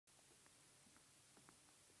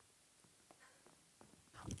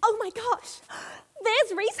Oh my gosh,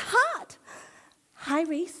 there's Reese Hart. Hi,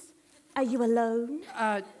 Reese. Are you alone?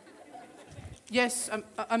 Yes,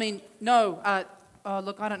 I mean, no.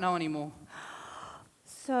 Look, I don't know anymore.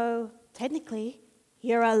 So, technically,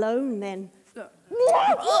 you're alone then. I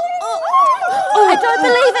don't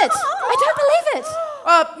believe it. I don't believe it.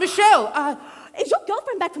 Michelle, Is your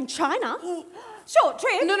girlfriend back from China? Short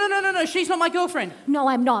trip? No, she's not my girlfriend. No,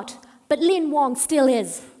 I'm not. But Lin Wong still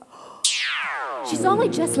is. She's only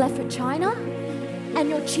just left for China, and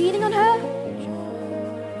you're cheating on her?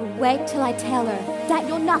 Wait till I tell her that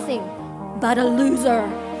you're nothing but a loser.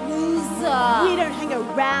 Loser. We don't hang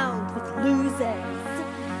around with losers.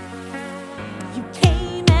 You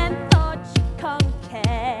came and thought you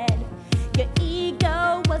conquered. Your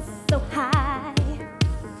ego was so high.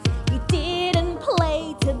 You didn't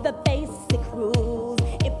play to the basic rules.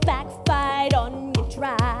 It backfired on your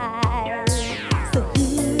drive. So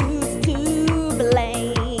who's to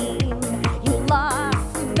blame? You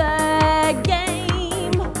lost the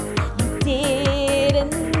game. You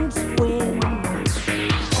didn't win.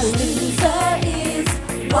 A loser is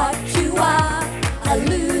what you are. A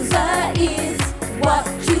loser is what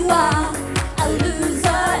you are. A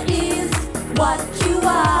loser is what you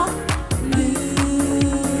are. Loser.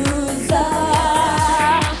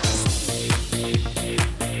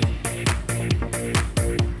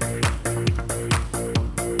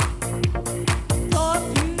 Thought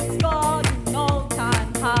you scored an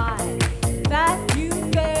all-time high, that you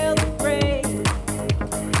failed to break.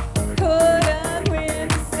 Couldn't win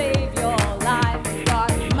to save your life,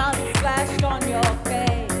 got mud splashed on your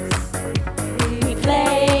face. We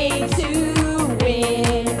play to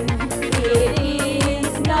win, it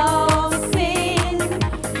is no sin.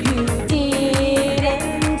 You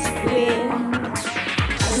didn't win.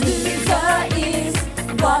 A loser is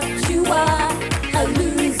what you are. A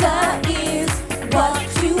loser is what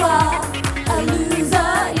you are. A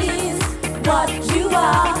loser is what you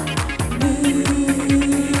are.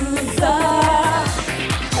 Loser.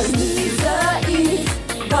 A loser is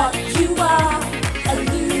what you are. A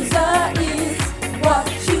loser is what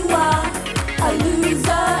you are. A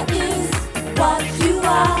loser is what you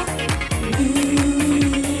are.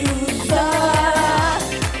 Loser.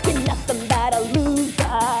 You're nothing but a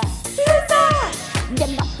loser. Loser.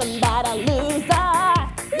 You're nothing but a loser.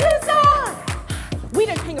 Loser. We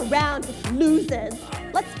don't hang around with losers.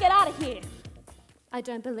 Let's get out of here. I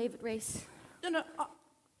don't believe it, Reese. No.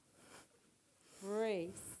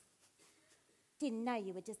 Reese. Didn't know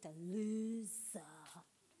you were just a loser.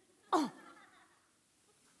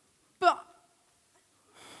 But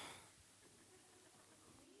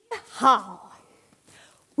How?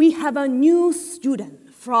 We have a new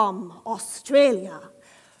student from Australia.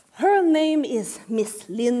 Her name is Miss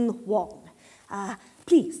Lin Wong.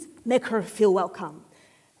 Please make her feel welcome.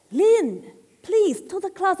 Lin, please tell the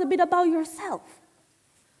class a bit about yourself.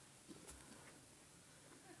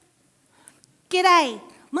 G'day,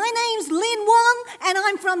 my name's Lin Wong and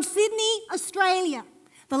I'm from Sydney, Australia,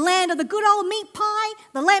 the land of the good old meat pie,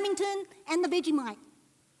 the lamington and the Vegemite.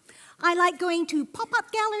 I like going to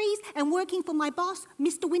pop-up galleries and working for my boss,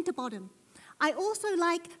 Mr. Winterbottom. I also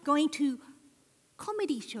like going to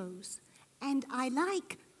comedy shows and I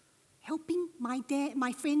like helping my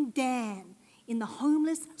friend Dan in the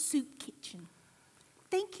homeless soup kitchen.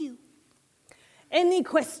 Thank you. Any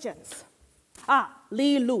questions?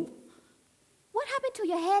 Li Lu. What happened to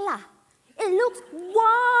your hair, lah? It looks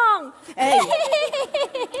wrong. Hey,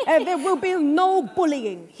 there will be no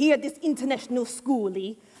bullying here at this international school,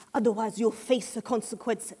 Li. Otherwise, you'll face the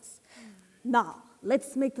consequences. Now,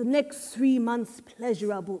 let's make the next 3 months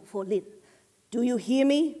pleasurable for Lin. Do you hear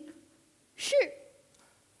me? Sure.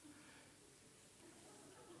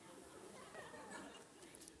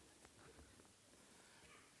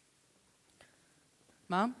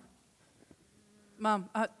 Mom,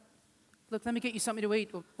 look, let me get you something to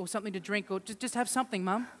eat or something to drink or just have something,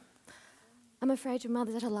 Mum. I'm afraid your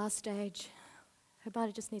mother's at her last stage. Her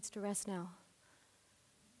body just needs to rest now.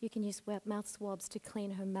 You can use wet mouth swabs to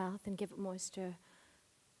clean her mouth and give it moisture,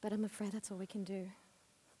 but I'm afraid that's all we can do.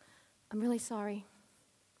 I'm really sorry.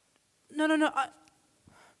 No, I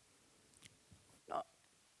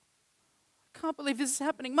can't believe this is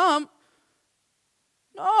happening, Mum.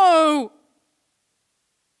 No!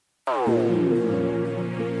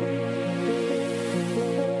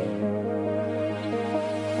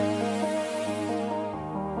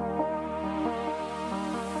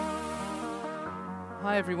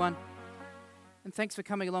 Hi, everyone, and thanks for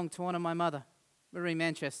coming along to honour my mother, Marie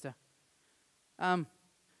Manchester.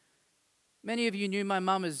 Many of you knew my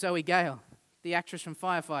mum as Zoe Gale, the actress from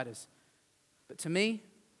Firefighters, but to me,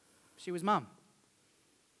 she was Mum.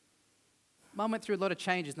 Mum went through a lot of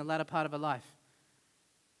changes in the latter part of her life.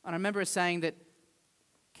 And I remember her saying that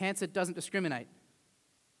cancer doesn't discriminate.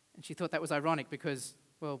 And she thought that was ironic because,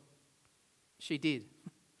 well, she did.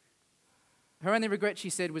 Her only regret, she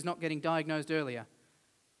said, was not getting diagnosed earlier.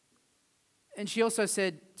 And she also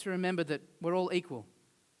said to remember that we're all equal.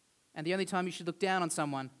 And the only time you should look down on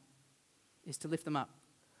someone is to lift them up.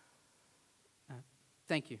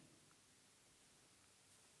 Thank you.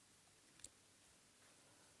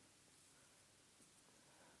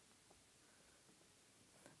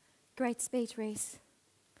 Great speech, Reese.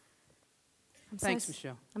 Thanks,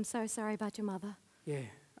 Michelle. I'm so sorry about your mother. Yeah.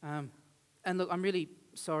 And look, I'm really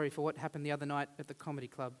sorry for what happened the other night at the comedy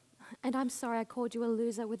club. And I'm sorry I called you a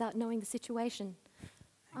loser without knowing the situation.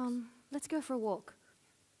 Let's go for a walk.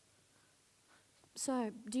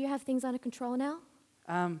 So, do you have things under control now?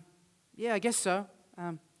 Yeah, I guess so.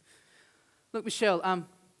 Look, Michelle,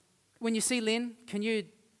 when you see Lynn, can you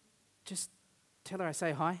just tell her I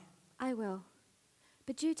say hi? I will.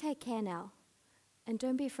 But you take care now. And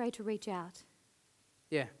don't be afraid to reach out.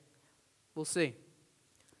 Yeah, we'll see.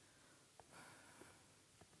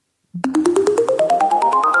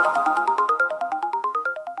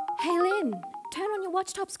 Hey, Lynn, turn on your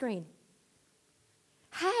watch top screen.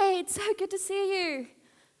 Hey, it's so good to see you.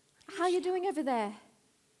 How are you doing over there?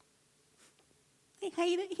 I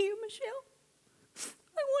hate it here, Michelle.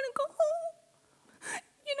 I want to go home.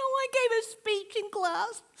 You know, I gave a speech in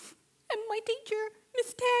class, and my teacher,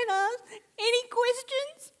 Miss Tan, asked, "Any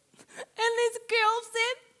questions?" And this girl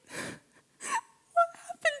said, "What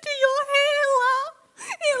happened to your hair, love?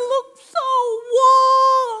 It looks so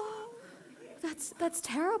warm." That's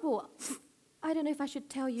terrible. I don't know if I should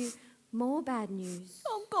tell you more bad news.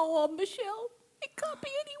 Oh, go on, Michelle. It can't be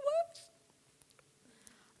any worse.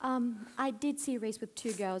 I did see Reese with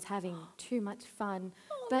two girls having too much fun,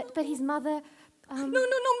 but his mother... No,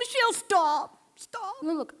 Michelle, stop. Stop.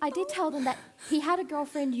 Look, I did tell them that he had a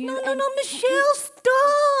girlfriend, you... No, Michelle,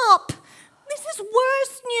 stop. This is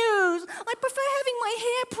worse news. I prefer having my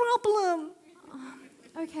hair problem.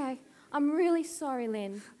 Okay, I'm really sorry,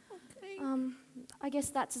 Lynn. Okay. I guess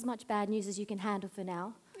that's as much bad news as you can handle for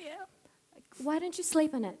now. Yeah. Why don't you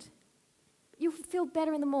sleep on it? You'll feel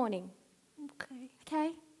better in the morning. Okay.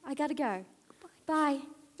 Okay? I gotta go. Bye.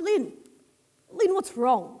 Lynn, what's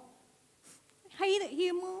wrong? I hate it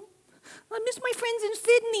here, Mom. I miss my friends in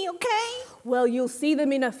Sydney, okay? Well, you'll see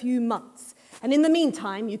them in a few months. And in the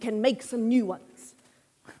meantime, you can make some new ones.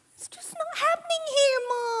 It's just not happening here,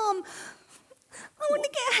 Mom. I want to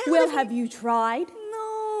get out Well, of have you tried?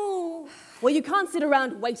 No. Well, you can't sit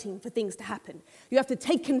around waiting for things to happen. You have to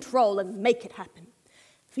take control and make it happen.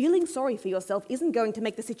 Feeling sorry for yourself isn't going to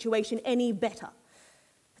make the situation any better.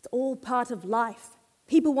 It's all part of life.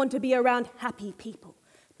 People want to be around happy people,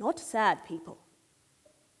 not sad people.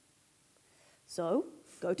 So,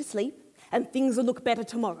 go to sleep, and things will look better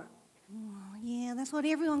tomorrow. Oh, yeah, that's what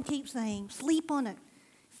everyone keeps saying. Sleep on it.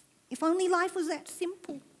 If only life was that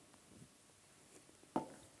simple.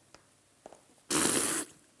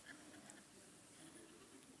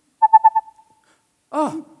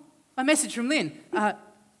 Oh, a message from Lynn.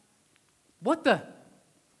 What the?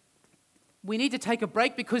 We need to take a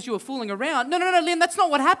break because you were fooling around. No, Lynn, that's not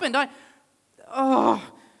what happened.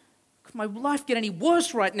 Could my life get any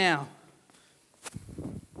worse right now?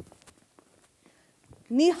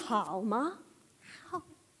 你好吗?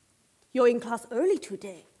 You're in class early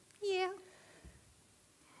today. Yeah.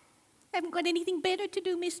 I haven't got anything better to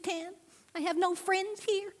do, Miss Tan. I have no friends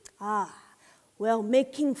here. Well,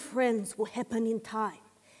 making friends will happen in time.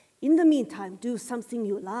 In the meantime, do something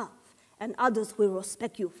you love, and others will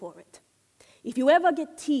respect you for it. If you ever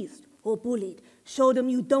get teased or bullied, show them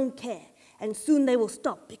you don't care, and soon they will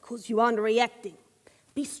stop because you aren't reacting.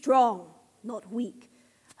 Be strong, not weak,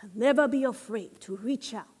 and never be afraid to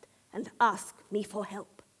reach out and ask me for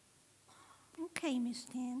help. Okay, Miss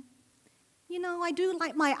Tan. You know, I do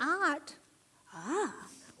like my art.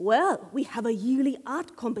 Well, we have a yearly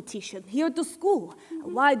art competition here at the school.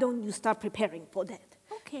 Why don't you start preparing for that?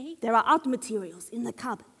 Okay. There are art materials in the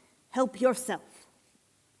cupboard. Help yourself.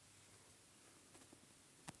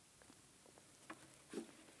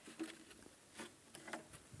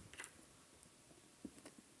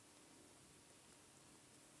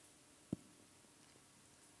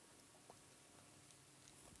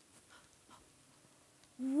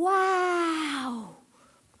 Wow!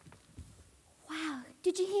 Wow,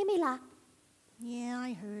 did you hear me, La? Yeah,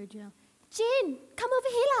 I heard you. Jin, come over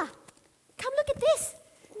here, La. Come look at this.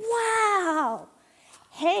 Wow!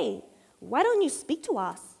 Hey, why don't you speak to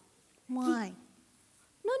us? Why?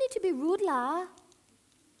 No need to be rude, La.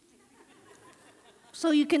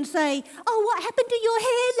 So you can say, oh, what happened to your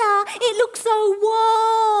hair, La? It looks so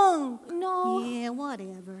Wong. No. Yeah,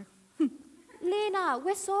 whatever. Lena,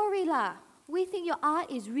 we're sorry lah. We think your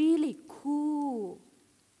art is really cool.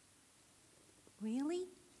 Really?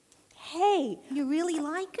 Hey, You really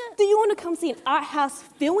like it? do you want to come see an art house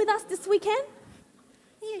film with us this weekend?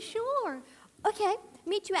 Yeah, sure. Okay,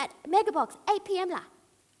 meet you at Megabox, 8 p.m. lah.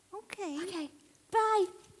 Okay. Okay.